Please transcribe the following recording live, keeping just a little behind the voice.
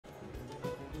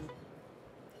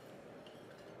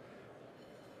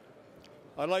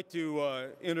I'd like to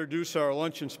introduce our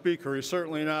luncheon speaker. He's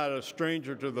certainly not a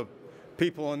stranger to the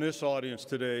people in this audience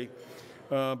today,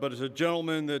 but is a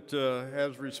gentleman that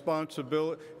has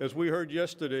responsibility. As we heard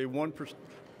yesterday, 1%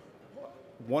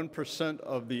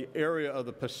 of the area of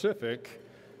the Pacific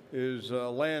is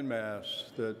landmass.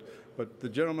 But the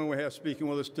gentleman we have speaking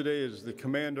with us today is the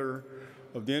commander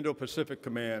of the Indo-Pacific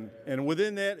Command. And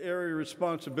within that area of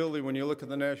responsibility, when you look at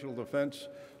the National Defense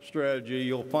Strategy,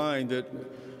 you'll find that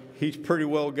he's pretty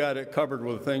well got it covered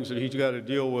with things that he's got to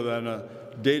deal with on a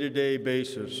day-to-day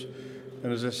basis.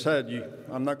 And as I said,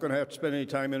 I'm not going to have to spend any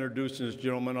time introducing this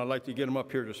gentleman. I'd like to get him up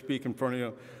here to speak in front of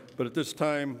you. But at this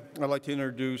time, I'd like to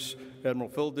introduce Admiral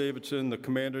Phil Davidson, the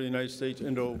Commander of the United States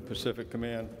Indo-Pacific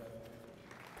Command.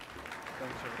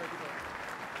 Thanks, sir.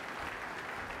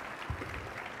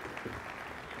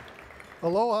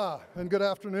 Aloha and good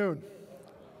afternoon.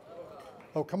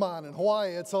 Oh, come on, in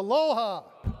Hawaii, it's aloha.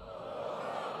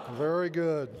 Very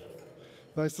good.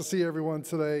 Nice to see everyone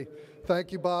today.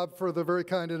 Thank you, Bob, for the very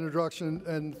kind introduction,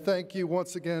 and thank you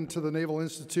once again to the Naval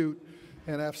Institute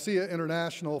and AFCEA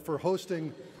International for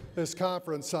hosting this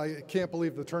conference. I can't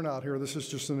believe the turnout here. This is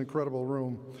just an incredible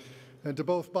room. And to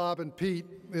both Bob and Pete,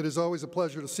 it is always a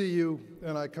pleasure to see you,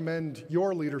 and I commend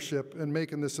your leadership in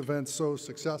making this event so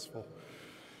successful.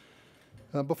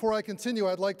 Before I continue,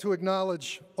 I'd like to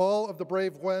acknowledge all of the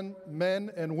brave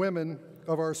men and women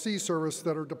of our sea service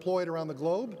that are deployed around the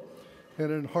globe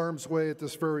and in harm's way at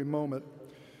this very moment.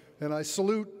 And I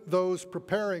salute those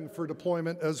preparing for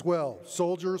deployment as well,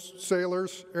 soldiers,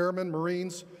 sailors, airmen,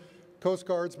 Marines, Coast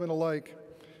Guardsmen alike.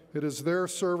 It is their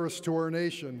service to our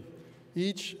nation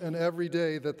each and every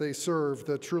day that they serve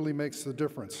that truly makes the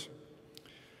difference.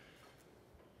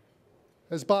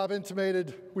 As Bob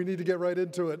intimated, we need to get right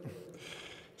into it.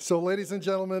 So, ladies and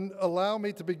gentlemen, allow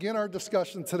me to begin our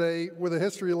discussion today with a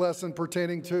history lesson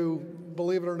pertaining to,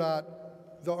 believe it or not,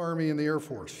 the Army and the Air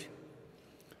Force.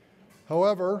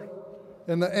 However,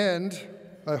 in the end,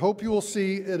 I hope you will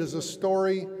see it is a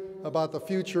story about the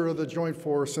future of the Joint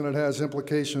Force, and it has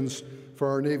implications for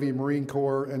our Navy, Marine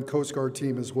Corps, and Coast Guard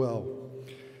team as well.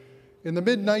 In the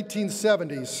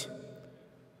mid-1970s,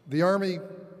 the Army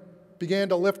began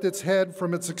to lift its head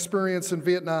from its experience in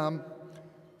Vietnam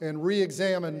and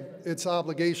re-examine its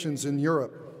obligations in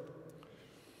Europe.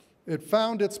 It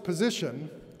found its position,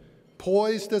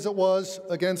 poised as it was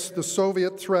against the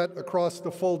Soviet threat across the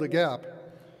Fulda Gap.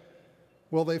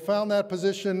 Well, they found that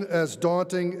position as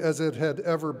daunting as it had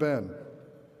ever been.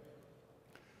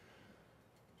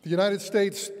 The United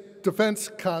States defense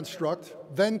construct,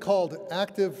 then called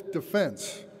active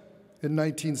defense in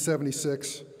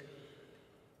 1976,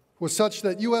 was such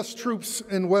that U.S. troops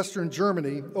in Western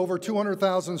Germany, over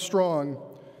 200,000 strong,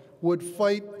 would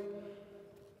fight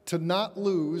to not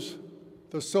lose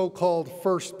the so-called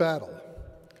first battle.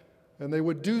 And they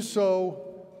would do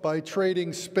so by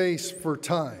trading space for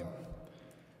time.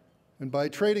 And by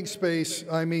trading space,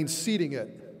 I mean ceding it.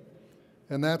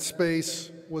 And that space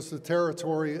was the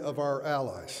territory of our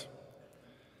allies.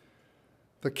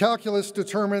 The calculus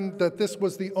determined that this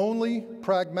was the only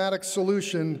pragmatic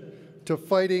solution to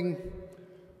fighting,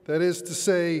 that is to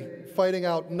say, fighting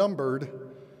outnumbered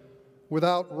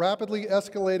without rapidly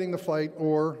escalating the fight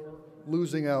or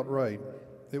losing outright.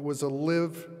 It was a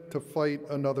live to fight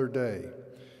another day.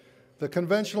 The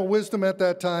conventional wisdom at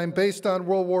that time, based on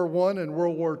World War I and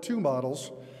World War II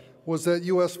models, was that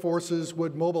U.S. forces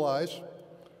would mobilize,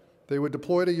 they would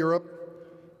deploy to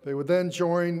Europe, they would then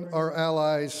join our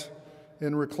allies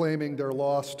in reclaiming their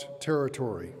lost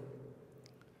territory.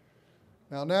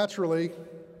 Now, naturally,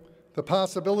 the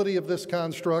possibility of this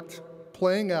construct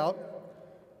playing out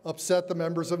upset the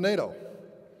members of NATO,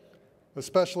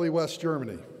 especially West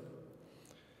Germany.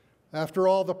 After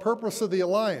all, the purpose of the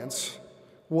alliance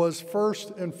was first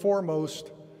and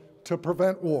foremost to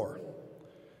prevent war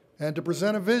and to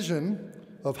present a vision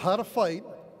of how to fight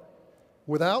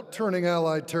without turning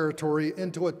Allied territory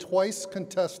into a twice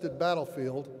contested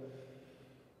battlefield,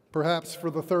 perhaps for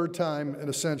the third time in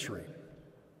a century.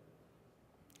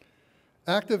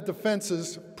 Active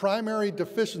defense's primary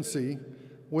deficiency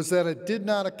was that it did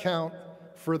not account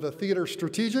for the theater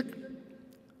strategic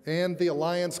and the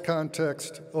alliance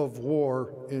context of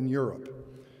war in Europe.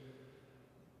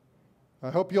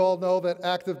 I hope you all know that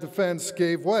active defense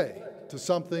gave way to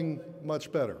something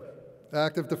much better.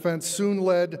 Active defense soon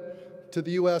led to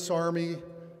the U.S. Army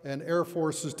and Air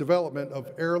Force's development of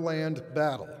air-land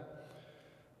battle,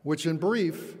 which in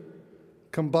brief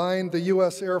combined the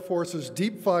U.S. Air Force's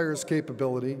deep fires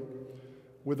capability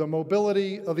with the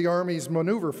mobility of the Army's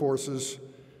maneuver forces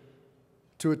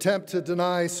to attempt to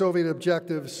deny Soviet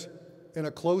objectives in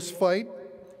a close fight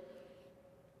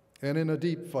and in a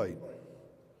deep fight.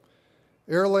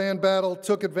 Air-land battle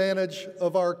took advantage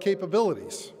of our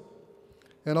capabilities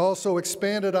and also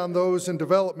expanded on those in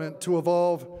development to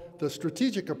evolve the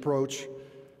strategic approach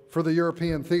for the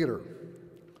European theater.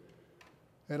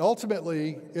 And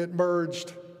ultimately, it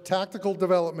merged tactical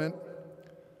development,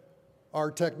 our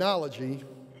technology,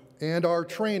 and our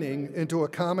training into a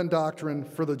common doctrine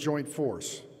for the joint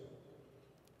force.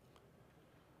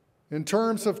 In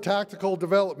terms of tactical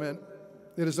development,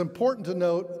 it is important to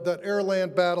note that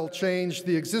air-land battle changed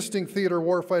the existing theater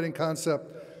warfighting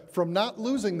concept from not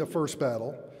losing the first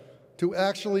battle to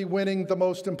actually winning the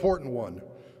most important one,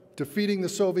 defeating the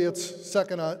Soviets'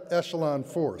 second echelon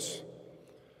force.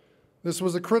 This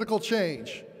was a critical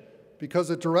change because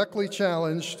it directly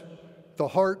challenged the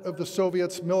heart of the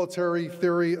Soviets' military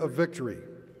theory of victory.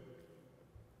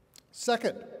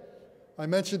 Second, I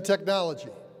mentioned technology.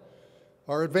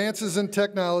 Our advances in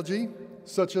technology,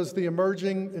 such as the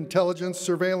emerging intelligence,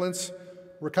 surveillance,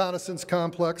 reconnaissance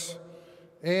complex,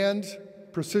 and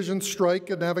precision strike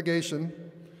and navigation,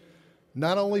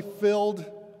 not only filled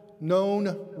known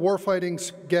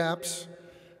warfighting gaps,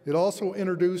 it also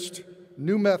introduced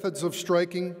new methods of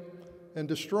striking and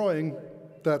destroying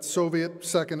that Soviet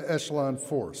second echelon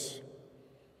force.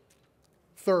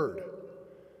 Third,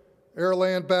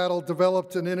 air-land battle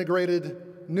developed and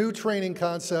integrated new training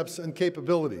concepts and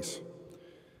capabilities.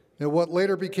 In what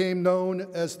later became known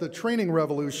as the training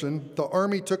revolution, the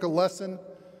Army took a lesson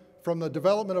from the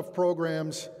development of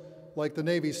programs like the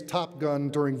Navy's Top Gun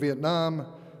during Vietnam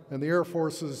and the Air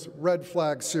Force's Red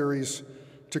Flag series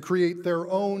to create their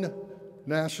own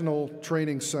national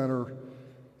training center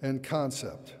and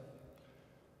concept.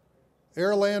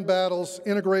 Air-land battle's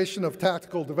integration of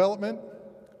tactical development,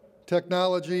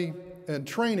 technology, and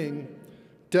training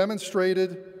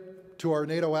demonstrated to our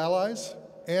NATO allies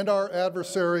and our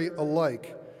adversary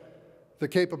alike the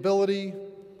capability,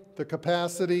 the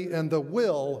capacity, and the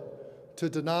will to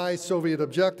deny Soviet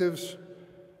objectives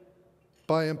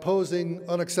by imposing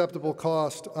unacceptable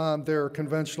cost on their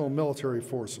conventional military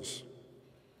forces.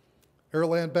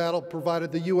 Air-land battle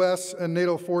provided the U.S. and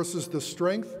NATO forces the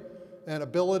strength and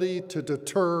ability to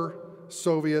deter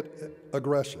Soviet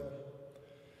aggression.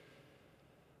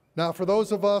 Now, for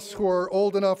those of us who are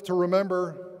old enough to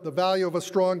remember the value of a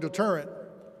strong deterrent,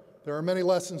 there are many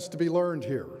lessons to be learned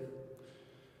here.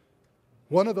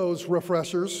 One of those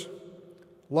refreshers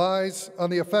lies on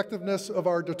the effectiveness of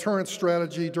our deterrence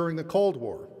strategy during the Cold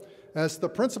War, as the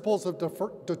principles of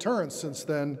deterrence since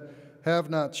then have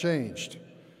not changed.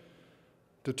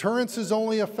 Deterrence is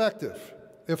only effective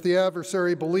if the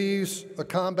adversary believes a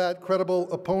combat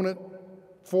credible opponent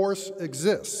force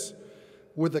exists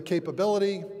with the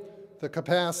capability, the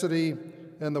capacity,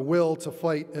 and the will to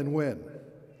fight and win.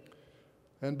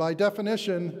 And by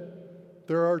definition,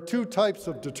 there are two types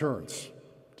of deterrence: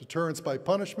 deterrence by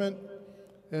punishment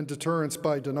and deterrence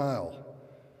by denial.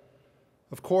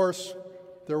 Of course,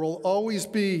 there will always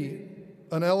be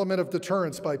an element of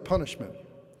deterrence by punishment,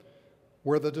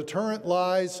 where the deterrent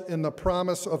lies in the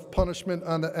promise of punishment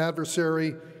on the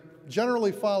adversary,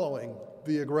 generally following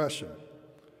the aggression.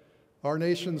 Our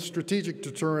nation's strategic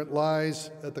deterrent lies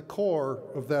at the core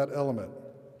of that element.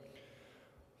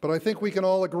 But I think we can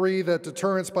all agree that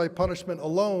deterrence by punishment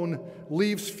alone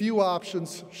leaves few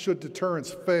options should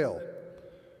deterrence fail,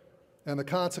 and the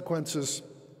consequences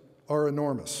are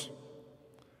enormous.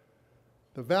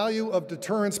 The value of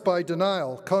deterrence by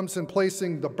denial comes in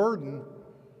placing the burden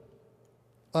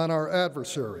on our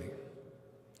adversary.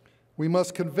 We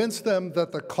must convince them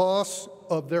that the costs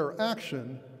of their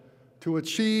action to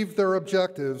achieve their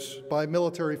objectives by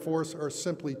military force are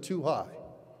simply too high.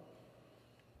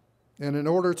 And in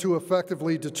order to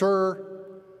effectively deter,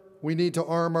 we need to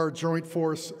arm our joint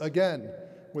force again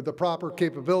with the proper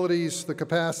capabilities, the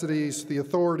capacities, the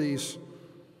authorities,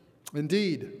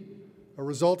 indeed, a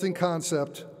resulting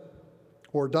concept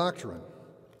or doctrine.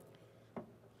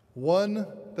 One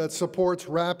that supports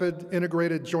rapid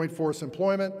integrated joint force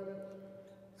employment,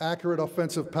 accurate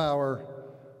offensive power,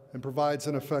 and provides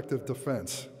an effective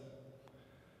defense.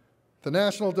 The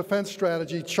National Defense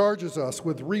Strategy charges us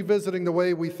with revisiting the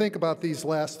way we think about these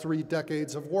last 3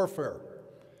 decades of warfare.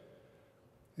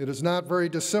 It is not very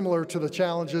dissimilar to the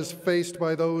challenges faced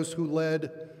by those who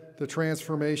led the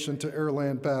transformation to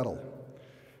air-land battle.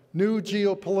 New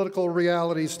geopolitical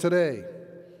realities today,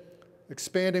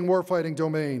 expanding warfighting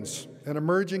domains, and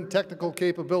emerging technical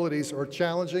capabilities are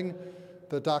challenging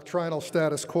the doctrinal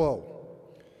status quo.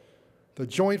 The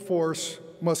joint force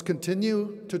must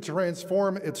continue to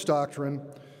transform its doctrine,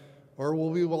 or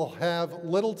we will have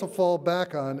little to fall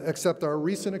back on except our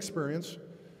recent experience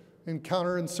in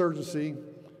counterinsurgency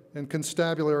and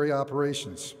constabulary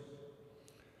operations.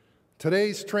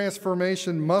 Today's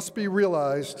transformation must be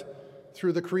realized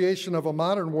through the creation of a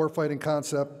modern warfighting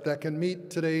concept that can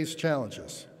meet today's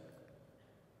challenges.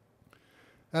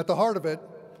 At the heart of it,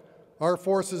 our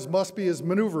forces must be as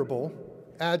maneuverable,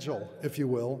 agile, if you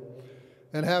will,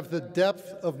 and have the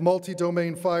depth of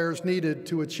multi-domain fires needed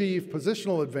to achieve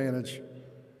positional advantage.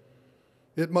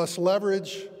 It must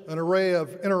leverage an array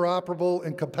of interoperable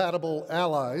and compatible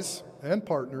allies and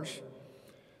partners,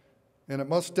 and it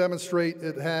must demonstrate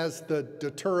it has the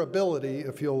deterrability,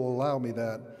 if you'll allow me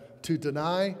that, to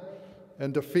deny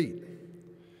and defeat.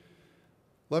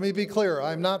 Let me be clear,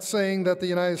 I'm not saying that the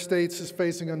United States is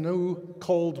facing a new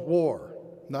Cold War,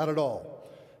 not at all.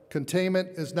 Containment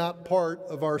is not part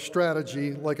of our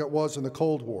strategy like it was in the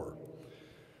Cold War.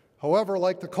 However,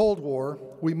 like the Cold War,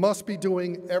 we must be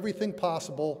doing everything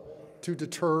possible to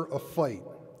deter a fight.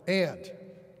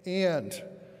 And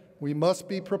we must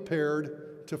be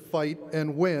prepared to fight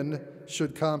and win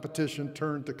should competition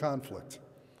turn to conflict.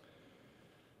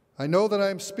 I know that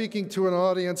I'm speaking to an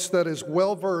audience that is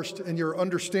well-versed in your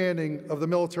understanding of the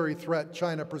military threat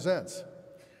China presents.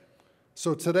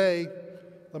 So today,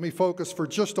 let me focus for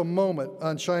just a moment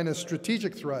on China's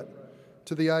strategic threat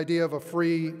to the idea of a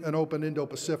free and open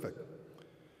Indo-Pacific.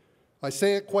 I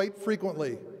say it quite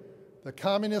frequently. The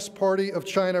Communist Party of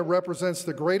China represents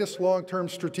the greatest long-term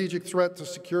strategic threat to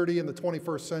security in the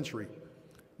 21st century,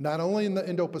 not only in the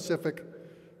Indo-Pacific,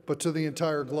 but to the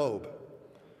entire globe.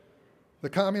 The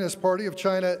Communist Party of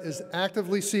China is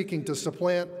actively seeking to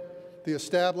supplant the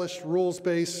established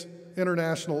rules-based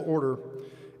international order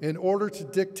in order to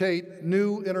dictate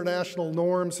new international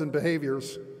norms and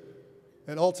behaviors,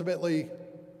 and ultimately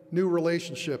new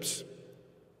relationships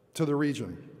to the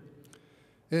region.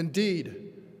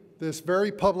 Indeed, this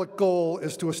very public goal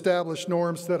is to establish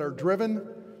norms that are driven,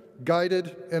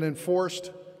 guided, and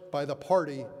enforced by the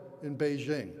party in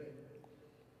Beijing.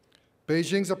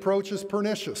 Beijing's approach is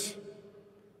pernicious.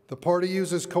 The party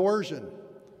uses coercion,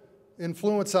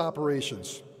 influence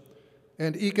operations,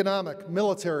 and economic,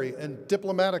 military, and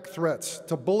diplomatic threats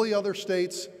to bully other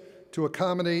states to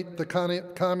accommodate the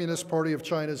Communist Party of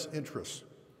China's interests.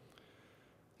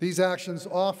 These actions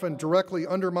often directly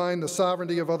undermine the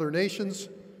sovereignty of other nations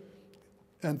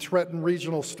and threaten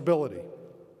regional stability.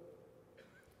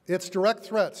 Its direct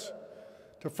threats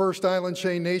to first island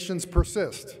chain nations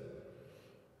persist.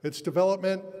 Its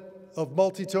development of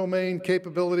multi-domain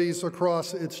capabilities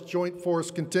across its joint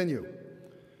force continue.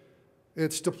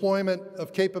 Its deployment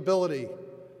of capability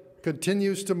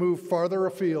continues to move farther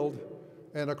afield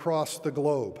and across the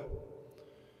globe.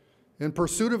 In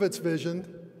pursuit of its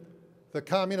vision, the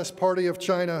Communist Party of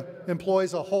China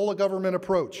employs a whole-of-government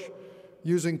approach,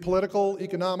 using political,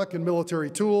 economic, and military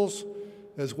tools,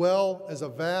 as well as a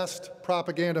vast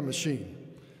propaganda machine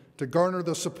to garner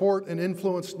the support and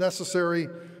influence necessary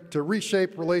to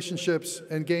reshape relationships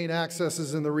and gain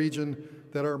accesses in the region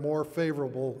that are more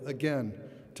favorable, again,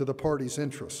 to the party's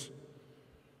interests.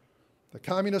 The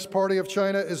Communist Party of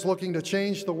China is looking to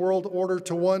change the world order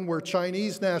to one where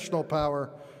Chinese national power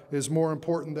is more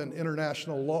important than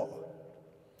international law,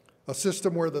 a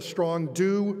system where the strong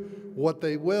do what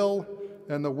they will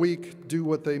and the weak do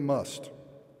what they must.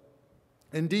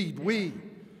 Indeed, we,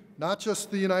 not just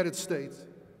the United States,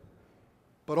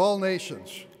 but all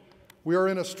nations, we are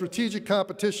in a strategic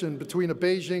competition between a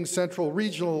Beijing central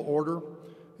regional order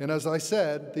and, as I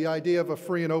said, the idea of a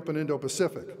free and open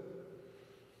Indo-Pacific.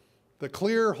 The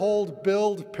clear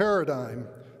hold-build paradigm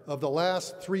of the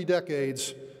last 3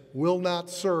 decades will not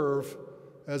serve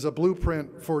as a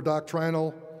blueprint for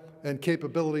doctrinal and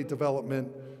capability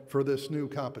development for this new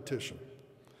competition.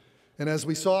 And as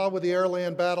we saw with the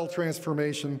air-land battle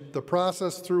transformation, the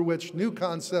process through which new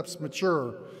concepts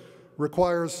mature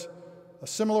requires a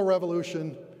similar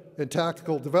revolution in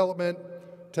tactical development,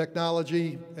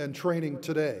 technology, and training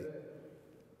today.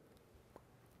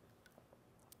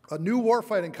 A new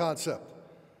warfighting concept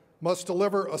must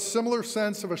deliver a similar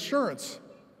sense of assurance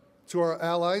to our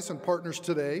allies and partners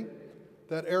today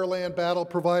that air-land battle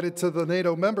provided to the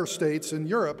NATO member states in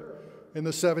Europe in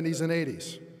the 70s and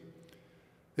 80s.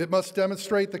 It must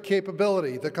demonstrate the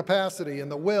capability, the capacity,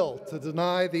 and the will to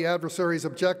deny the adversary's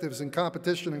objectives in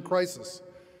competition and crisis,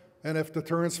 and if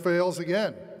deterrence fails,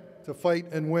 again, to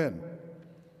fight and win.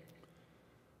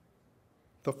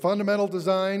 The fundamental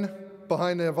design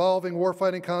behind the evolving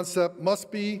warfighting concept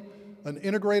must be an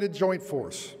integrated joint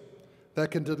force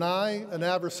that can deny an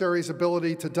adversary's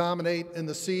ability to dominate in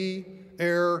the sea,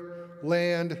 air,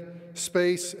 land,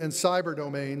 space, and cyber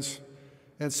domains,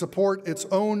 and support its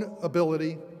own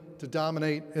ability to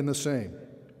dominate in the same.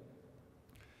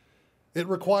 It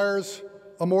requires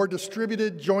a more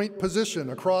distributed joint position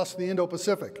across the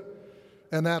Indo-Pacific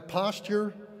And that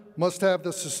posture must have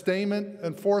the sustainment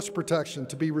and force protection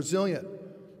to be resilient,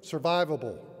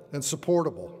 survivable, and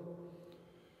supportable.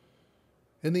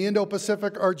 In the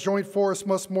Indo-Pacific, our joint force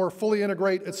must more fully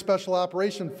integrate its special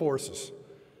operation forces,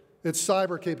 its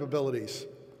cyber capabilities,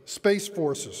 space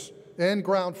forces, and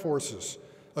ground forces,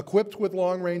 equipped with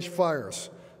long-range fires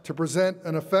to present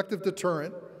an effective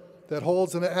deterrent that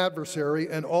holds an adversary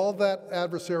and all that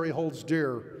adversary holds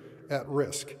dear at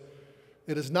risk.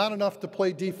 It is not enough to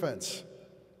play defense.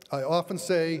 I often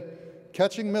say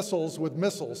catching missiles with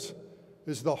missiles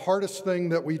is the hardest thing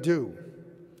that we do.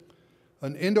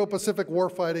 An Indo-Pacific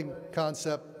warfighting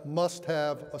concept must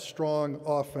have a strong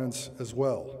offense as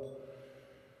well.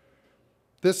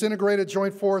 This integrated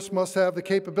joint force must have the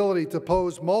capability to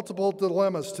pose multiple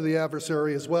dilemmas to the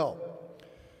adversary as well,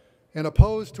 and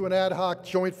opposed to an ad hoc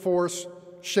joint force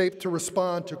shaped to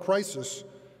respond to crisis,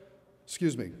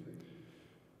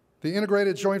 the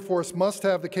integrated joint force must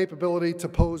have the capability to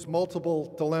pose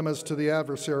multiple dilemmas to the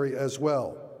adversary as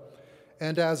well.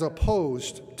 And as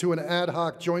opposed to an ad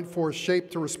hoc joint force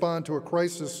shaped to respond to a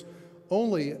crisis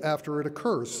only after it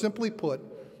occurs. Simply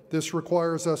put, this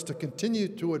requires us to continue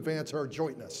to advance our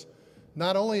jointness,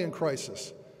 not only in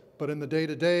crisis, but in the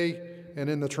day-to-day and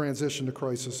in the transition to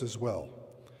crisis as well.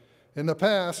 In the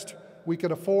past, we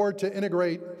could afford to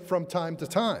integrate from time to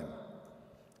time.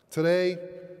 Today,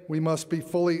 we must be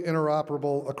fully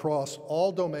interoperable across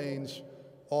all domains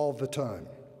all the time.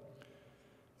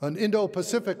 An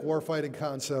Indo-Pacific warfighting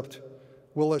concept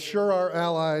will assure our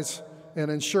allies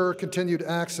and ensure continued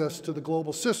access to the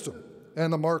global system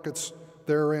and the markets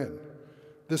therein.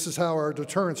 This is how our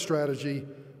deterrence strategy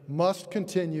must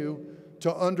continue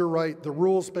to underwrite the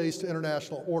rules-based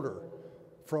international order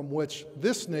from which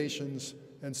this nation's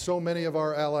and so many of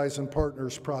our allies and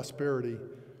partners' prosperity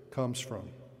comes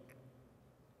from.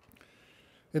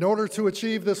 In order to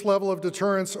achieve this level of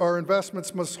deterrence, our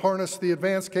investments must harness the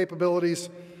advanced capabilities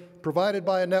provided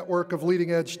by a network of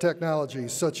leading-edge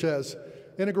technologies, such as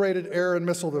integrated air and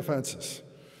missile defenses.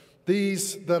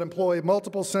 These that employ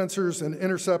multiple sensors and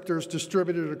interceptors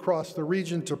distributed across the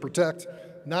region to protect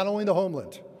not only the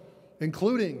homeland,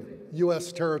 including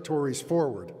U.S. territories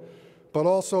forward, but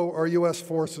also our U.S.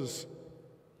 forces.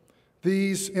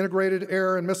 These integrated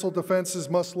air and missile defenses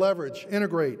must leverage,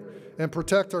 integrate, and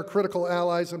protect our critical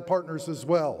allies and partners as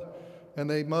well. And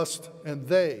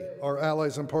they, our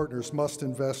allies and partners, must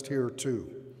invest here too.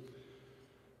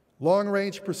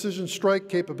 Long-range precision strike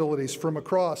capabilities from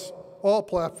across all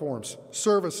platforms,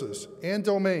 services, and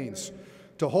domains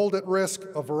to hold at risk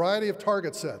a variety of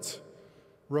target sets.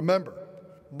 Remember,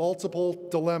 multiple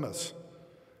dilemmas.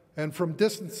 And from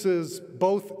distances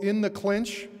both in the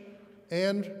clinch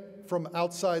and from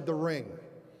outside the ring.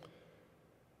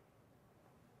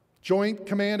 Joint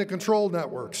command and control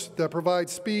networks that provide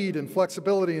speed and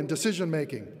flexibility in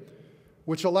decision-making,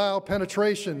 which allow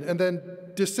penetration and then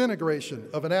disintegration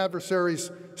of an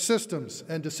adversary's systems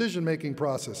and decision-making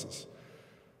processes,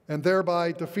 and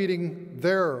thereby defeating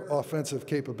their offensive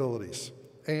capabilities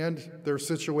and their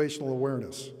situational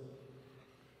awareness.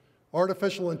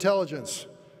 Artificial intelligence,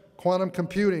 quantum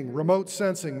computing, remote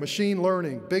sensing, machine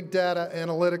learning, big data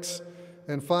analytics,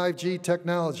 and 5G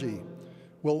technology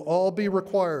will all be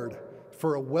required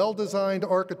for a well-designed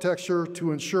architecture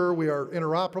to ensure we are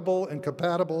interoperable and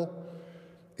compatible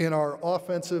in our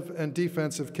offensive and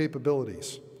defensive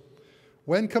capabilities.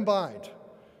 When combined,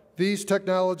 these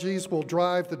technologies will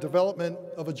drive the development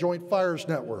of a joint fires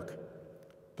network,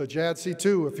 the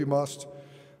JADC2 if you must,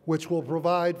 which will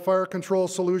provide fire control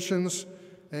solutions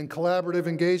and collaborative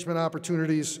engagement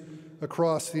opportunities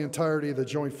across the entirety of the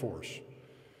joint force.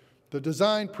 The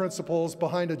design principles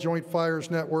behind a joint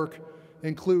fires network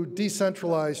include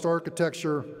decentralized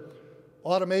architecture,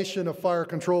 automation of fire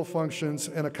control functions,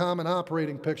 and a common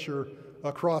operating picture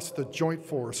across the joint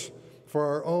force for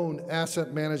our own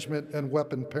asset management and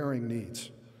weapon pairing needs.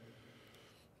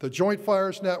 The joint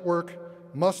fires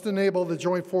network must enable the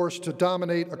joint force to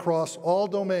dominate across all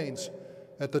domains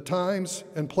at the times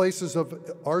and places of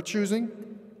our choosing,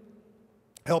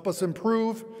 help us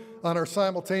improve on our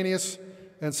simultaneous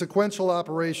and sequential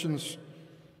operations,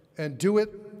 and do it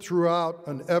throughout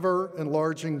an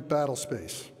ever-enlarging battle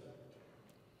space.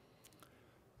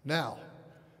 Now,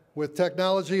 with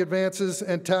technology advances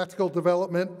and tactical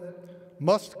development,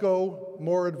 must go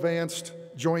more advanced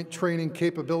joint training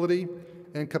capability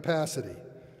and capacity.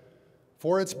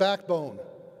 For its backbone,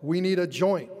 we need a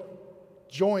joint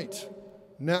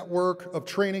network of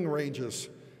training ranges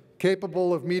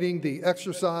capable of meeting the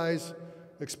exercise,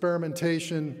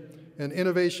 experimentation, and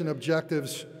innovation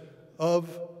objectives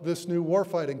of this new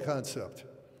warfighting concept.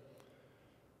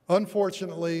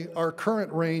 Unfortunately, our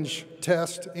current range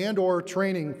test and/or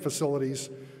training facilities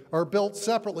are built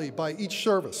separately by each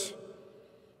service,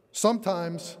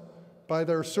 sometimes by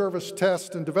their service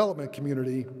test and development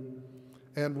community,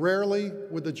 and rarely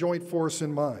with the joint force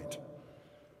in mind.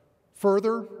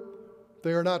 Further,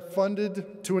 they are not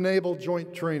funded to enable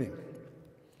joint training.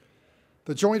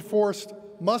 The joint force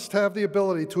must have the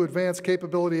ability to advance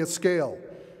capability at scale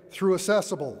through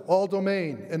accessible,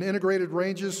 all-domain, and integrated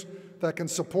ranges that can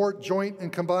support joint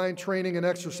and combined training and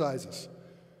exercises.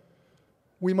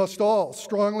 We must all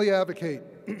strongly advocate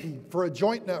for a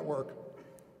joint network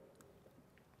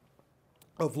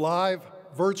of live,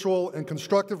 virtual, and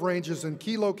constructive ranges in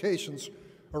key locations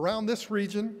around this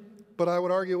region, but I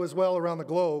would argue as well around the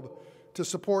globe, to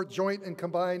support joint and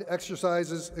combined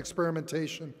exercises,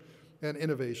 experimentation, and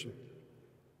innovation.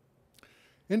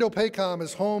 Indo-PACOM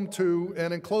is home to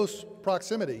and in close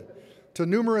proximity to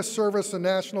numerous service and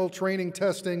national training,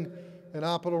 testing, and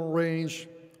operational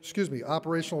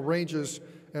ranges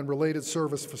and related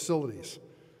service facilities.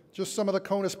 Just some of the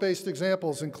CONUS-based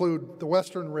examples include the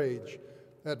Western Range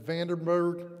at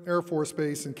Vandenberg Air Force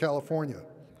Base in California,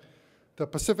 the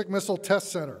Pacific Missile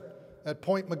Test Center at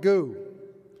Point Mugu,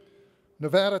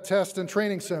 Nevada Test and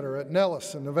Training Center at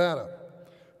Nellis in Nevada,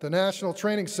 the National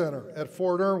Training Center at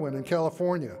Fort Irwin in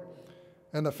California,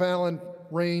 and the Fallon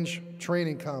Range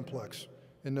Training Complex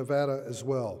in Nevada as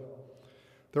well.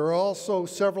 There are also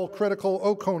several critical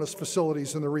OCONUS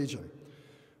facilities in the region.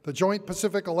 The Joint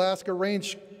Pacific-Alaska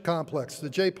Range Complex, the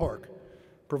JPARC,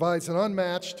 provides an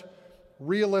unmatched,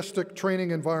 realistic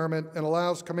training environment and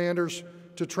allows commanders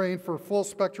to train for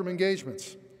full-spectrum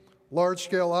engagements,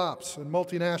 large-scale ops, and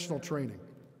multinational training.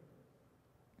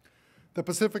 The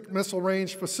Pacific Missile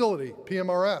Range Facility,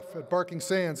 PMRF, at Barking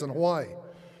Sands in Hawaii,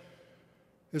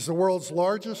 is the world's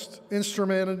largest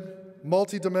instrumented,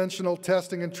 multi-dimensional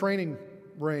testing and training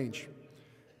range,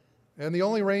 and the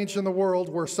only range in the world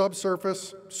where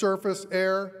subsurface, surface,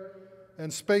 air,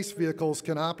 and space vehicles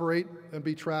can operate and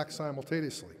be tracked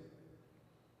simultaneously.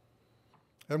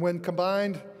 And when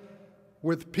combined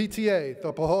with PTA,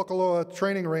 the Pohakuloa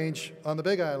Training Range on the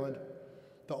Big Island,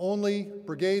 the only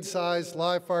brigade-sized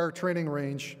live-fire training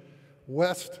range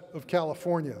west of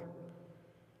California,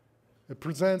 it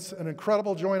presents an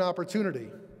incredible joint opportunity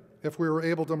if we were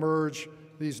able to merge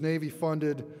these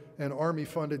Navy-funded and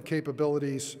Army-funded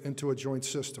capabilities into a joint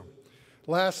system.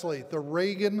 Lastly, the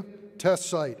Reagan test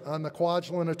site on the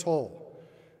Kwajalein Atoll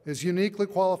is uniquely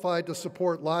qualified to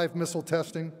support live missile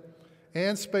testing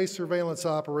and space surveillance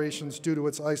operations due to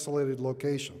its isolated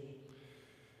location.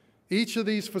 Each of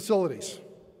these facilities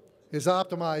is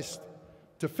optimized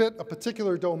to fit a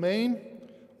particular domain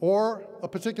or a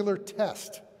particular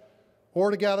test, or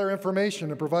to gather information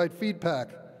and provide feedback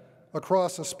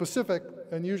across a specific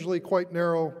and usually quite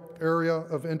narrow area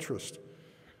of interest.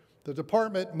 The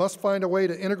department must find a way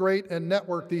to integrate and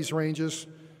network these ranges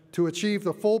to achieve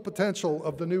the full potential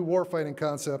of the new warfighting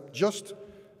concept, just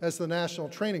as the National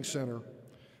Training Center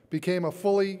became a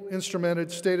fully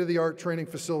instrumented, state-of-the-art training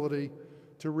facility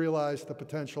to realize the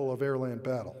potential of air-land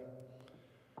battle.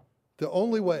 The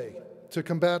only way to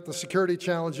combat the security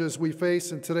challenges we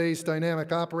face in today's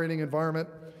dynamic operating environment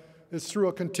is through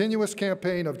a continuous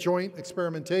campaign of joint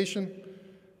experimentation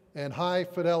and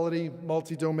high-fidelity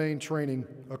multi-domain training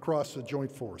across the joint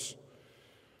force.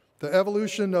 The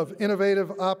evolution of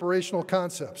innovative operational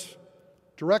concepts,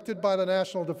 directed by the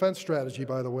National Defense Strategy,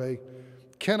 by the way,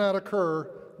 cannot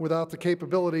occur without the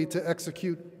capability to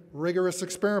execute rigorous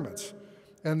experiments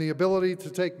and the ability to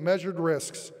take measured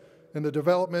risks in the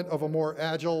development of a more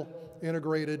agile,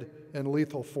 integrated, and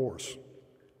lethal force.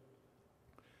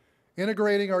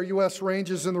 Integrating our U.S.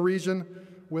 ranges in the region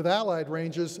with allied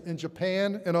ranges in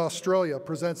Japan and Australia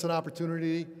presents an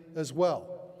opportunity as well.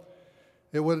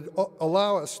 It would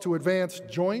allow us to advance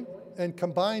joint and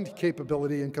combined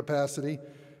capability and capacity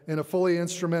in a fully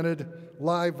instrumented,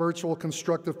 live, virtual,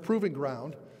 constructive proving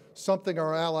ground, something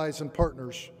our allies and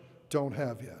partners don't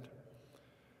have yet.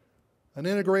 An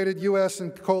integrated U.S.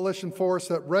 and coalition force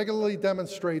that regularly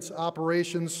demonstrates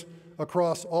operations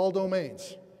across all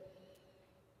domains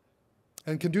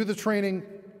and can do the training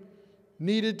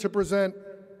needed to present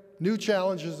new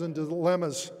challenges and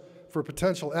dilemmas for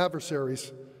potential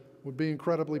adversaries would be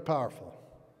incredibly powerful.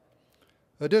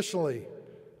 Additionally,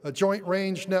 a joint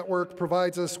range network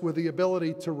provides us with the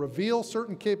ability to reveal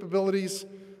certain capabilities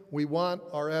we want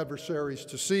our adversaries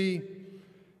to see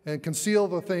and conceal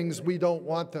the things we don't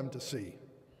want them to see.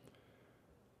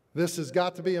 This has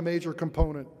got to be a major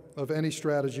component of any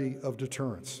strategy of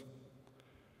deterrence.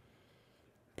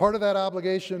 Part of that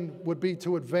obligation would be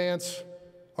to advance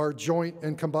our joint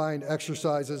and combined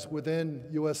exercises within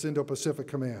U.S. Indo-Pacific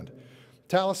Command.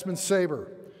 Talisman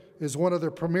Sabre is one of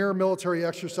the premier military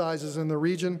exercises in the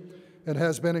region and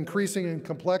has been increasing in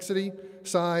complexity,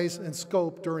 size, and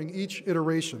scope during each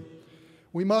iteration.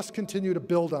 We must continue to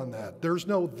build on that. There's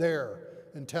no there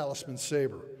in Talisman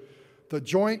Sabre. The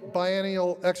joint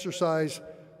biennial exercise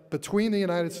between the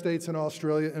United States and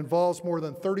Australia involves more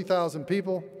than 30,000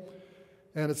 people,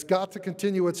 and it's got to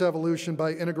continue its evolution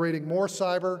by integrating more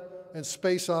cyber and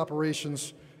space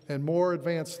operations and more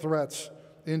advanced threats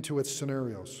into its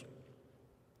scenarios.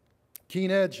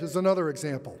 Keen Edge is another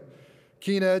example.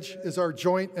 Keen Edge is our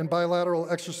joint and bilateral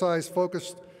exercise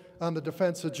focused on the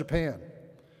defense of Japan.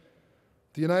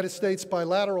 The United States'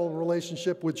 bilateral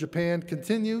relationship with Japan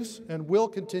continues and will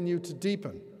continue to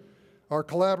deepen. Our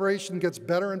collaboration gets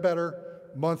better and better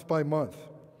month by month.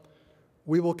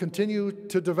 We will continue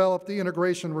to develop the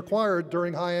integration required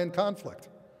during high-end conflict.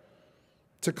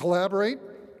 To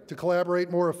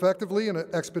collaborate more effectively and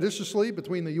expeditiously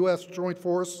between the U.S. Joint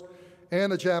Force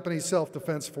and the Japanese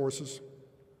Self-Defense Forces.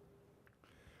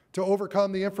 To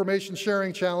overcome the information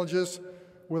sharing challenges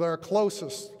with our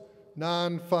closest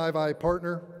non-Five Eye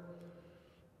partner,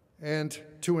 and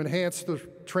to enhance the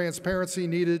transparency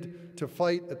needed to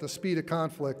fight at the speed of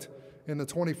conflict in the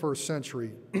 21st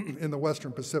century in the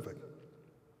Western Pacific.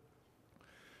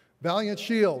 Valiant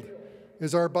Shield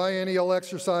is our biennial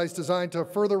exercise designed to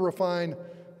further refine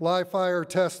live fire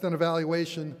test and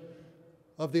evaluation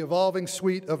of the evolving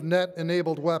suite of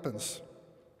net-enabled weapons.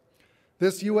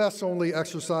 This U.S.-only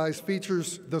exercise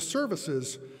features the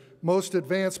service's most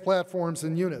advanced platforms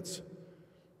and units.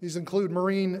 These include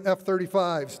Marine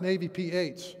F-35s, Navy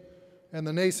P-8s, and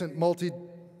the nascent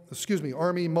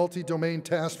Army Multi-Domain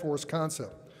Task Force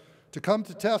concept to come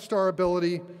to test our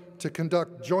ability to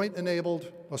conduct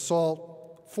joint-enabled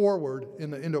assault forward in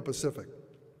the Indo-Pacific.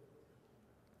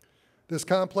 This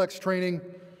complex training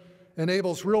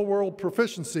enables real-world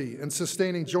proficiency in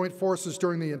sustaining joint forces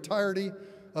during the entirety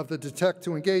of the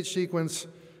detect-to-engage sequence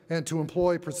and to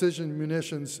employ precision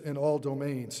munitions in all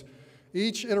domains.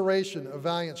 Each iteration of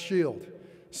Valiant Shield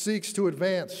seeks to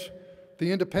advance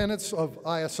the independence of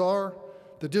ISR,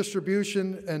 the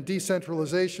distribution and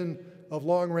decentralization of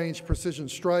long-range precision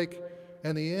strike,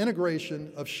 and the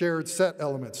integration of shared set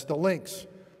elements, the links,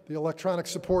 the electronic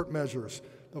support measures,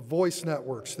 the voice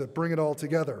networks that bring it all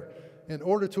together, in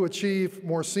order to achieve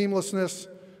more seamlessness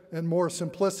and more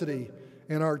simplicity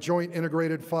in our joint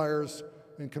integrated fires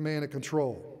and command and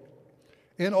control.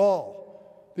 In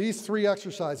all, these three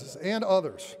exercises and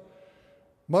others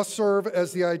must serve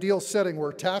as the ideal setting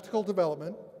where tactical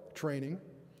development, training,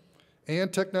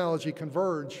 and technology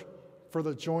converge for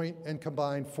the joint and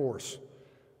combined force,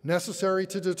 necessary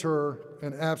to deter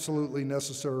and absolutely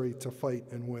necessary to fight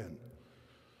and win.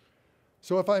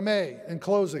 So if I may, in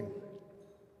closing,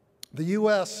 the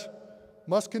U.S.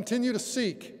 must continue to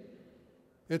seek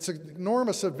its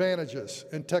enormous advantages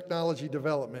in technology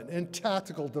development, in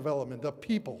tactical development, the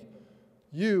people,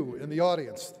 you in the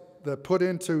audience, that put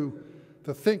into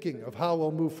the thinking of how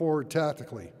we'll move forward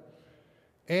tactically,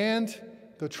 and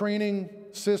the training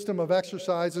system of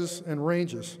exercises and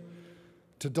ranges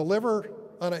to deliver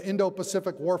on an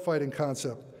Indo-Pacific warfighting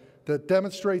concept that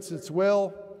demonstrates its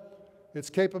will, its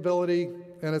capability,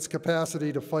 and its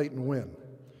capacity to fight and win.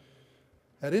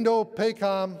 At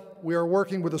Indo-PACOM, we are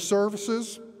working with the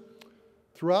services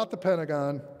throughout the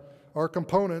Pentagon, our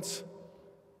components,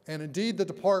 and indeed the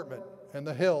Department and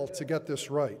the Hill to get this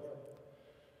right.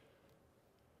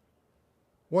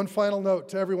 One final note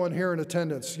to everyone here in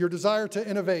attendance. Your desire to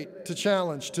innovate, to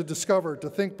challenge, to discover, to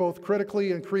think both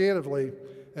critically and creatively,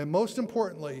 and most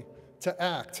importantly, to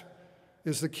act,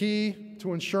 is the key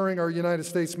to ensuring our United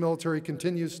States military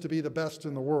continues to be the best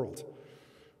in the world.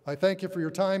 I thank you for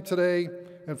your time today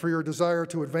and for your desire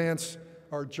to advance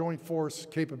our joint force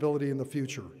capability in the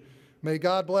future. May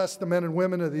God bless the men and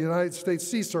women of the United States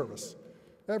Sea Service,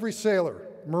 every sailor,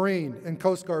 Marine, and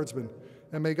Coast Guardsman,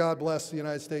 and may God bless the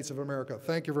United States of America.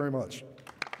 Thank you very much.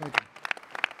 Thank you.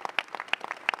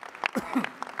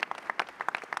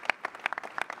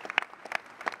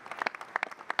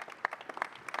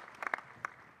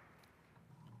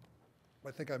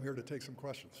 I think I'm here to take some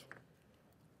questions.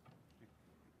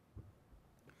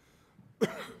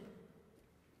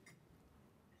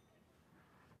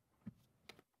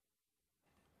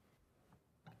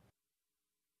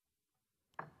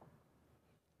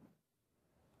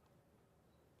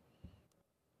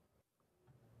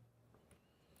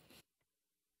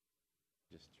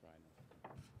 Just try now.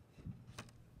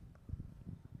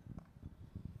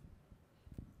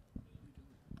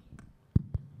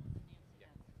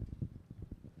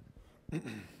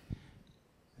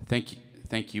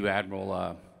 Thank you,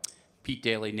 Admiral. Pete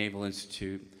Daly, Naval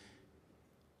Institute.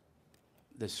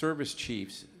 The service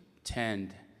chiefs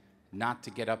tend not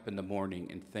to get up in the morning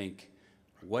and think,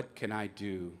 what can I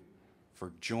do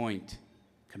for joint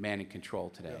command and control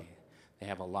today? Yeah. They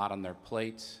have a lot on their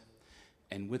plates.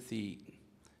 And with the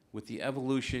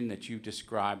evolution that you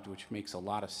described, which makes a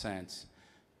lot of sense,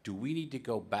 do we need to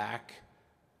go back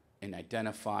and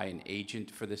identify an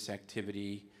agent for this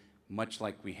activity, much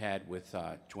like we had with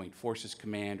Joint Forces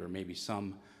Command, or maybe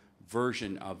some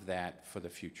version of that for the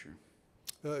future?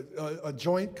 A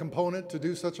joint component to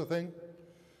do such a thing?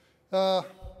 To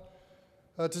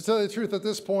tell you the truth, at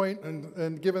this point,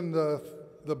 and given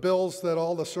the bills that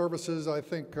all the services, I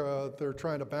think, they're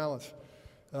trying to balance,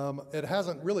 it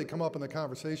hasn't really come up in the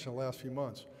conversation the last few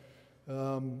months.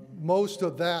 Most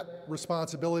of that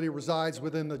responsibility resides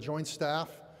within the Joint Staff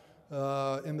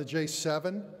in the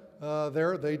J7.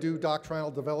 There, they do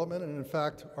doctrinal development, and in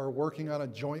fact are working on a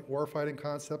joint warfighting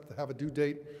concept to have a due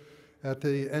date at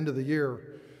the end of the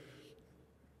year.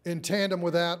 In tandem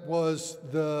with that was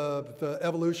the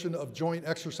evolution of joint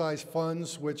exercise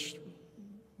funds, which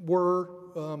were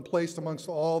placed amongst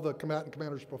all the combatant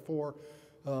commanders before,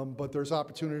 but there's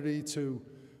opportunity to,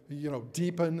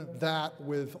 deepen that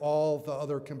with all the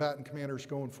other combatant commanders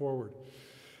going forward.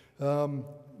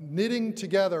 Knitting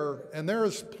together, and there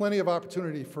is plenty of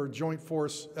opportunity for joint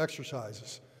force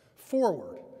exercises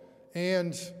forward,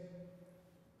 and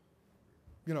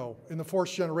in the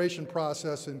force generation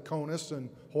process in CONUS and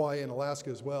Hawaii and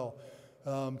Alaska as well,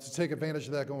 to take advantage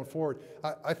of that going forward.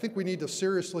 I think we need to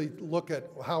seriously look at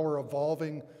how we're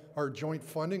evolving our joint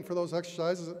funding for those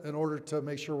exercises in order to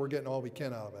make sure we're getting all we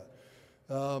can out of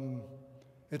it.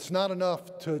 It's not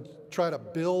enough to try to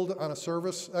build on a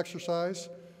service exercise,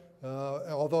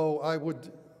 although I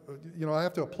would, I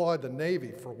have to applaud the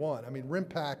Navy for one. I mean,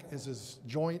 RIMPAC is as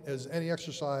joint as any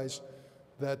exercise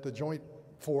that the Joint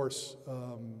Force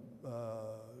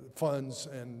funds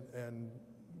and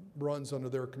runs under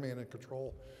their command and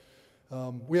control.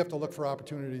 We have to look for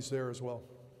opportunities there as well.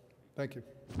 Thank you.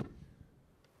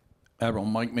 Admiral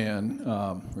Mike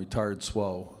Mann, retired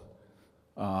SWO.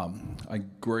 I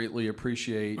greatly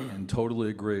appreciate and totally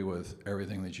agree with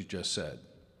everything that you just said.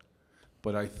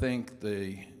 But I think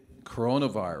the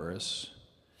coronavirus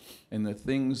and the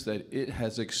things that it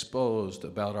has exposed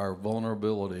about our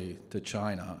vulnerability to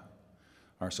China,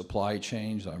 our supply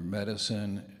chains, our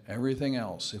medicine, everything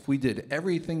else, if we did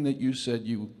everything that you said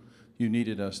you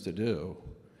needed us to do,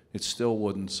 it still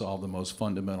wouldn't solve the most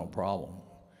fundamental problem.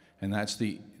 And that's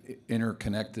the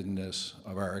interconnectedness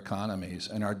of our economies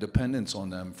and our dependence on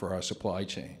them for our supply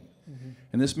chain. Mm-hmm.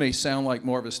 And this may sound like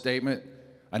more of a statement.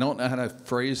 I don't know how to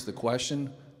phrase the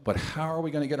question, but how are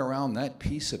we going to get around that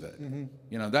piece of it?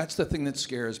 Mm-hmm. That's the thing that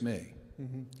scares me.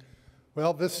 Mm-hmm.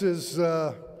 Well, this is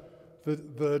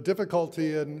the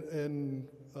difficulty in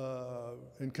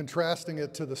contrasting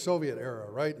it to the Soviet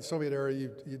era, right? The Soviet era,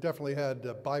 you definitely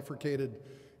had bifurcated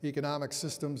economic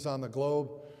systems on the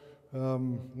globe,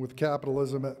 with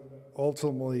capitalism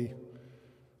ultimately,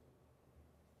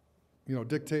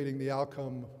 dictating the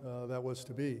outcome that was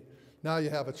to be. Now you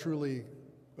have a truly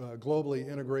globally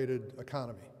integrated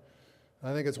economy.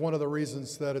 I think it's one of the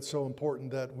reasons that it's so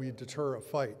important that we deter a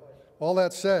fight. All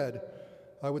that said,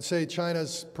 I would say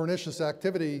China's pernicious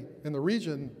activity in the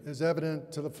region is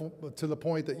evident to the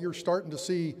point that you're starting to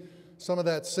see some of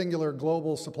that singular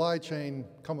global supply chain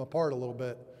come apart a little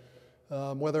bit.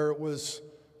 Whether it was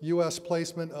U.S.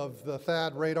 placement of the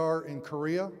THAAD radar in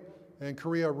Korea, and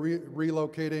Korea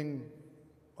relocating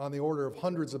on the order of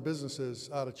hundreds of businesses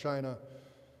out of China.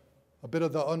 A bit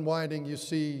of the unwinding you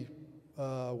see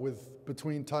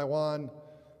between Taiwan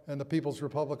and the People's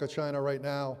Republic of China right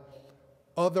now.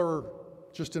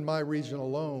 Just in my region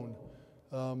alone,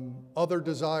 other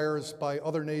desires by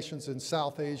other nations in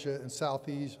South Asia and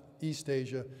Southeast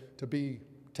Asia to be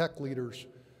tech leaders.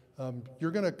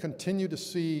 You're going to continue to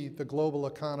see the global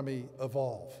economy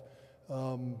evolve.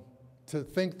 To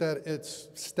think that it's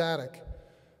static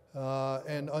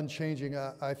and unchanging,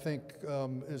 I think,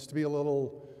 is to be a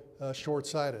little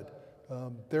short-sighted.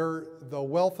 The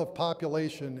wealth of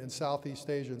population in Southeast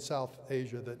Asia and South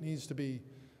Asia that needs to be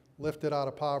lifted out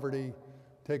of poverty,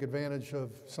 take advantage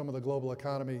of some of the global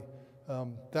economy,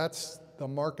 that's the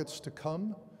markets to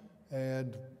come.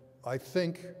 And I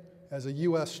think as a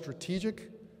U.S.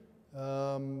 strategic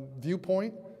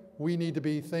viewpoint, we need to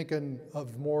be thinking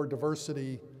of more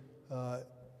diversity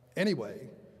anyway,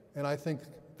 and I think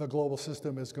the global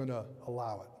system is going to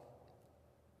allow it.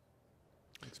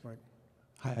 Thanks, Mike.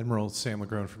 Hi, Admiral Sam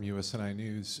Legrone from USN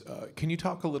News. Can you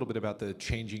talk a little bit about the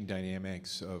changing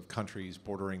dynamics of countries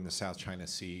bordering the South China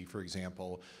Sea? For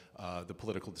example, the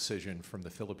political decision from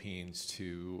the Philippines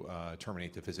to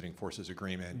terminate the Visiting Forces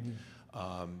Agreement.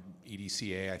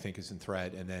 EDCA, I think, is in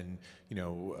threat, and then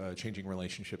changing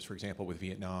relationships, for example, with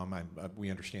Vietnam.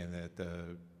 We understand that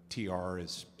the TR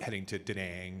is heading to Da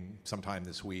Nang sometime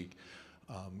this week.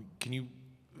 Can you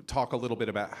talk a little bit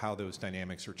about how those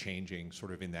dynamics are changing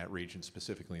sort of in that region,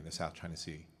 specifically in the South China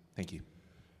Sea? Thank you.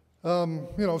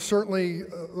 Certainly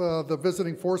the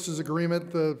Visiting Forces Agreement,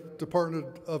 the Department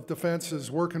of Defense is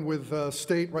working with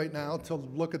state right now to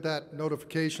look at that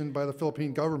notification by the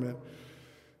Philippine government.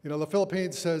 The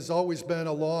Philippines has always been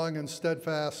a long and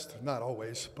steadfast, not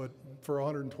always, but for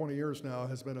 120 years now,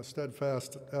 has been a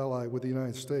steadfast ally with the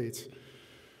United States.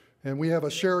 And we have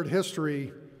a shared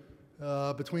history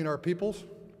between our peoples.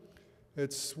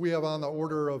 We have on the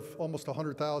order of almost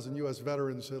 100,000 U.S.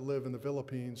 veterans that live in the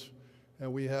Philippines,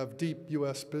 and we have deep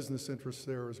U.S. business interests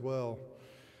there as well.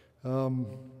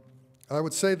 I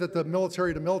would say that the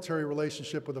military-to-military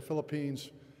relationship with the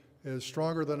Philippines is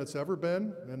stronger than it's ever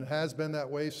been, and has been that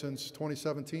way since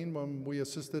 2017 when we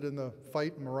assisted in the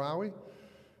fight in Marawi.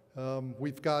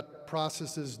 We've got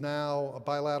processes now, a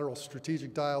bilateral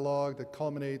strategic dialogue that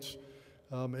culminates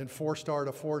in 4-star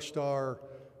to 4-star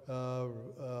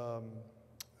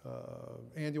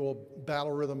annual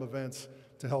battle rhythm events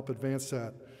to help advance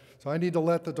that. So I need to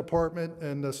let the department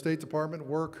and the State Department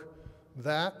work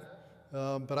that,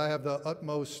 but I have the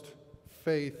utmost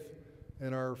faith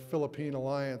in our Philippine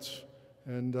alliance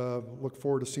and look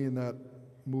forward to seeing that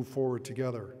move forward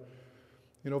together.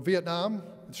 Vietnam,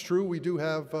 it's true, we do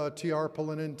have TR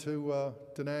pulling into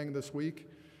Da Nang this week.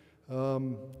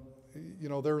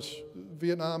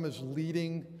 Vietnam is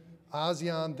leading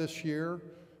ASEAN this year.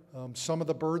 Some of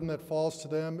the burden that falls to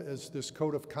them is this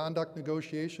code of conduct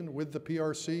negotiation with the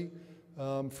PRC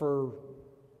for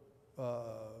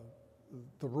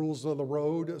the rules of the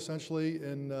road, essentially,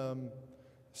 in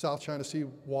South China Sea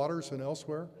waters and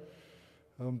elsewhere.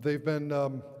 They've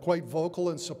been quite vocal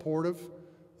and supportive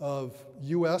of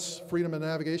U.S. freedom of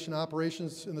navigation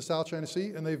operations in the South China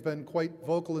Sea, and they've been quite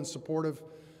vocal and supportive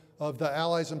of the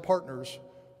allies and partners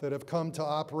that have come to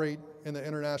operate in the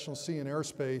international sea and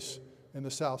airspace in the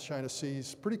South China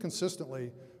Seas pretty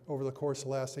consistently over the course of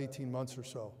the last 18 months or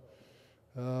so.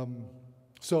 I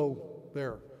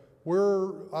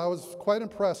was quite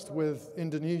impressed with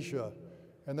Indonesia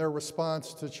and their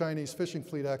response to Chinese fishing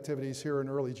fleet activities here in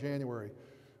early January.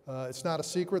 It's not a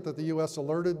secret that the U.S.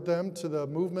 alerted them to the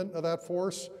movement of that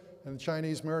force and the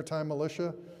Chinese maritime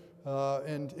militia,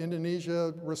 and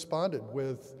Indonesia responded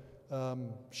with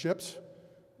ships,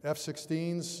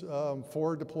 F-16s,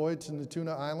 4 deployed to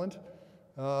Natuna Island,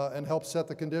 and helped set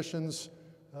the conditions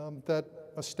that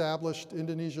established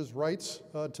Indonesia's rights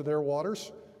to their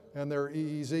waters and their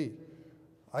EEZ.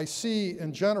 I see,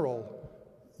 in general,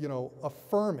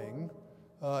 affirming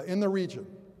in the region,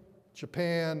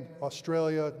 Japan,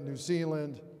 Australia, New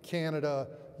Zealand, Canada,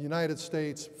 United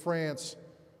States, France,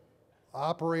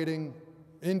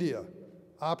 India,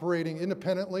 operating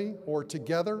independently or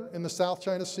together in the South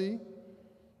China Sea,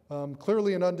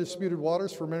 clearly in undisputed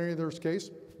waters for many of their case,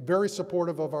 very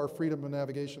supportive of our freedom of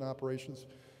navigation operations.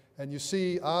 And you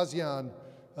see ASEAN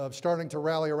starting to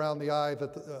rally around the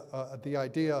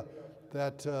idea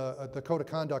that the code of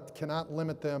conduct cannot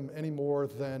limit them any more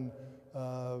than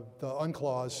the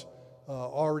UNCLOS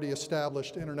already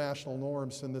established international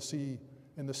norms in the sea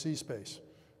space.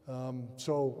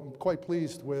 So I'm quite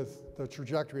pleased with the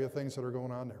trajectory of things that are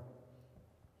going on there.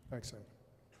 Thanks, Sam.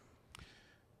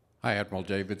 Hi, Admiral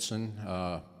Davidson.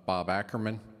 Bob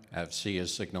Ackerman, AFCEA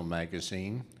Signal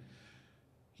Magazine.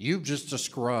 You've just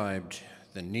described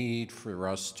the need for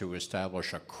us to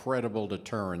establish a credible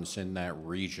deterrence in that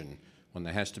region, one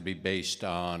that has to be based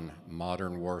on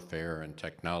modern warfare and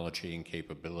technology and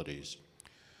capabilities.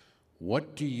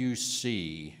 What do you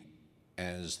see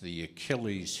as the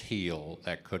Achilles heel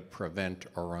that could prevent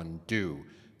or undo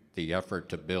the effort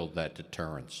to build that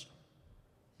deterrence?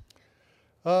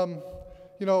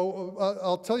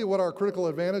 I'll tell you what our critical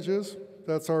advantage is.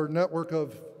 That's our network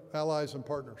of allies and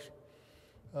partners.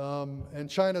 And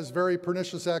China's very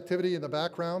pernicious activity in the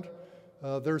background.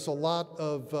 There's a lot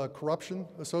of corruption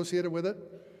associated with it.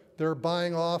 They're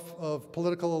buying off of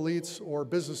political elites or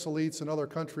business elites in other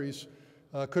countries.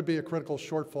 Could be a critical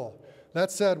shortfall.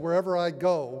 That said, wherever I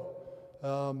go,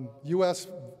 U.S.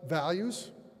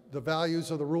 values, the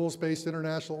values of the rules-based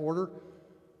international order,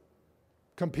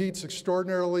 competes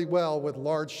extraordinarily well with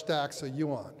large stacks of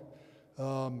yuan.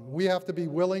 We have to be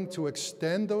willing to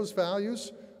extend those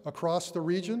values across the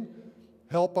region,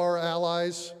 help our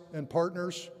allies and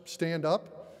partners stand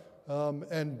up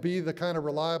and be the kind of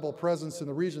reliable presence in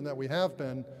the region that we have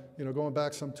been, going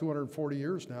back some 240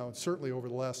 years now, and certainly over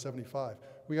the last 75.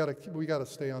 We got to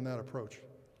stay on that approach.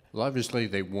 Well, obviously,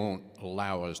 they won't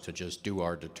allow us to just do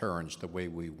our deterrence the way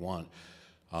we want.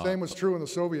 Same was true in the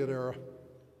Soviet era.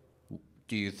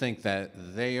 Do you think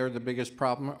that they are the biggest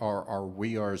problem, or are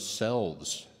we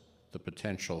ourselves the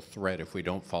potential threat if we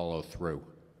don't follow through?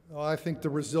 I think the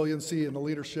resiliency and the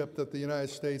leadership that the United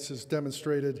States has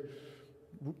demonstrated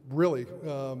really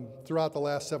throughout the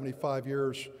last 75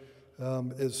 years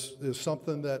is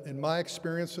something that, in my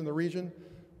experience in the region,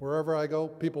 wherever I go,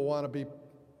 people want to be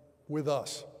with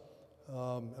us.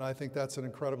 And I think that's an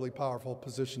incredibly powerful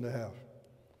position to have.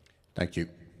 Thank you.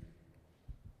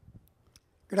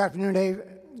 Good afternoon, Dave,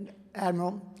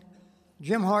 Admiral.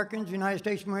 Jim Harkins, United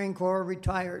States Marine Corps,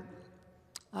 retired.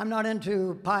 I'm not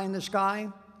into pie in the sky.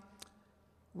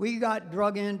 We got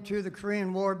drug into the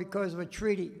Korean War because of a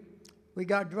treaty. We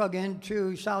got drug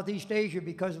into Southeast Asia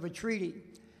because of a treaty.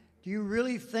 Do you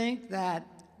really think that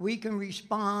we can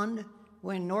respond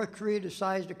when North Korea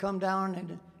decides to come down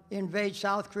and invade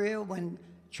South Korea, when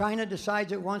China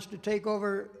decides it wants to take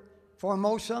over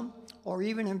Formosa, or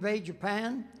even invade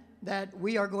Japan, that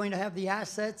we are going to have the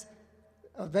assets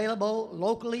available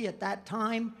locally at that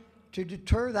time to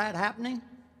deter that happening?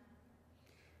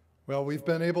 Well, we've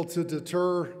been able to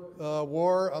deter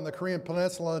war on the Korean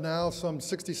Peninsula now some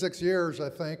 66 years, I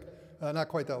think. Not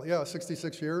quite that, yeah,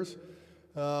 66 years.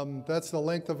 That's the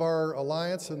length of our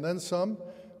alliance and then some.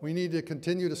 We need to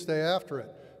continue to stay after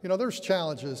it. There's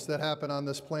challenges that happen on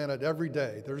this planet every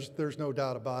day. There's no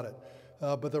doubt about it.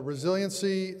 But the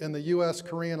resiliency in the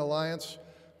U.S.-Korean alliance,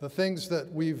 the things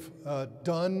that we've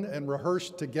done and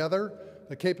rehearsed together,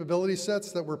 the capability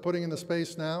sets that we're putting into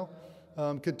space now,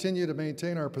 continue to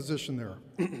maintain our position there.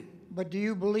 But do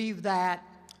you believe that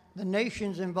the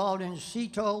nations involved in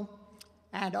SEATO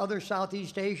and other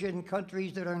Southeast Asian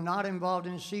countries that are not involved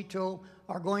in SEATO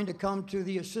are going to come to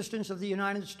the assistance of the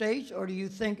United States? Or do you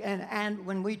think, and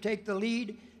when we take the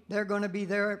lead, they're going to be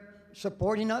there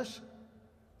supporting us?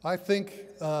 I think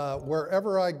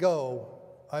wherever I go,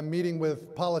 I'm meeting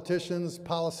with politicians,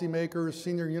 policymakers,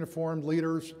 senior uniformed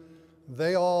leaders.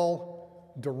 They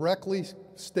all directly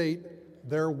state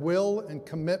their will and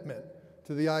commitment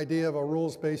to the idea of a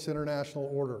rules-based international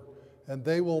order, and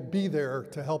they will be there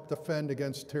to help defend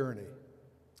against tyranny.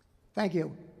 Thank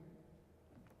you.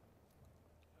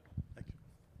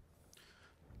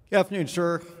 Good afternoon,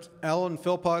 sir. Alan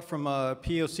Philpott from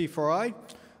POC4I.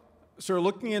 Sir,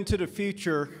 looking into the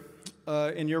future,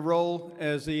 in your role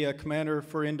as the commander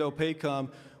for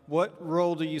Indo-PACOM, what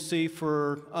role do you see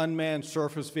for unmanned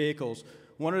surface vehicles?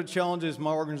 One of the challenges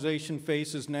my organization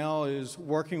faces now is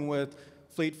working with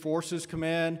Fleet Forces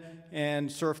Command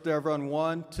and Surf Devron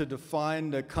 1 to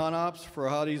define the CONOPS for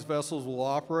how these vessels will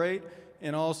operate,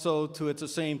 and also to, at the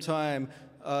same time,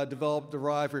 develop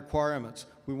derived requirements.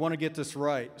 We want to get this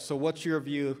right. So what's your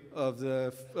view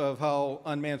of how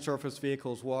unmanned surface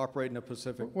vehicles will operate in the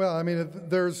Pacific? Well, I mean,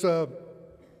 there's a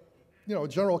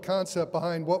general concept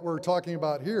behind what we're talking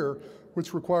about here,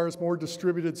 which requires more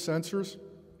distributed sensors,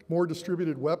 more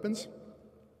distributed weapons,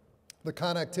 the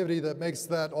connectivity that makes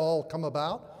that all come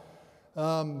about.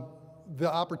 The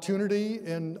opportunity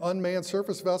in unmanned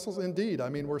surface vessels, indeed. I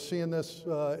mean, we're seeing this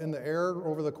in the air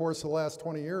over the course of the last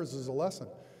 20 years as a lesson.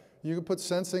 You can put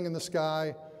sensing in the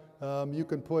sky, you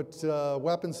can put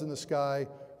weapons in the sky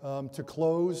to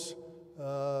close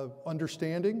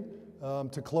understanding,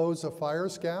 to close a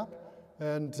fires gap,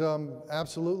 and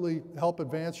absolutely help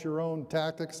advance your own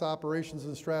tactics, operations,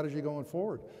 and strategy going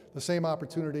forward. The same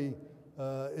opportunity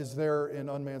is there in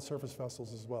unmanned surface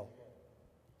vessels as well.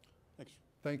 Thanks.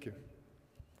 Thank you.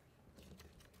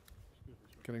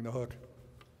 Getting the hook.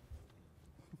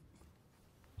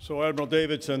 So, Admiral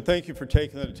Davidson, thank you for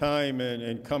taking the time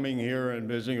and coming here and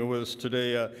visiting with us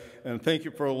today. And thank you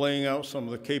for laying out some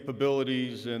of the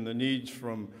capabilities and the needs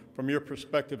from your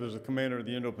perspective as the commander of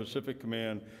the Indo-Pacific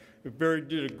Command. You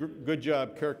did a good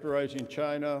job characterizing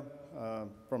China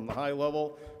from the high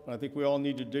level. And I think we all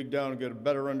need to dig down and get a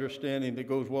better understanding that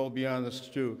goes well beyond this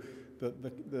too.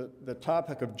 The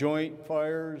topic of joint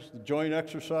fires, the joint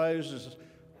exercises,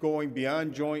 going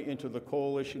beyond joint into the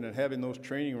coalition and having those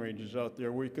training ranges out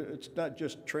there where it's not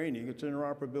just training, it's an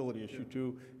interoperability issue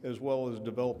too, as well as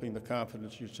developing the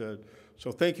confidence you said.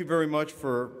 So thank you very much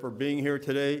for being here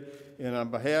today. And on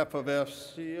behalf of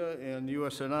AFCEA and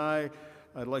USN,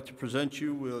 I'd like to present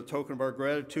you with a token of our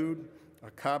gratitude,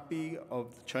 a copy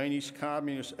of the Chinese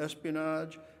Communist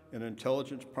Espionage and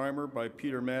Intelligence Primer by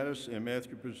Peter Mattis and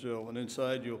Matthew Brazil. And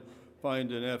inside you'll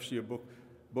find an AFCEA book.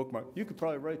 bookmark. You could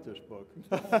probably write this book.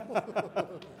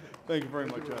 Thank you very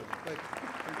much, Admiral. Thank you.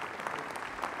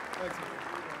 Thanks.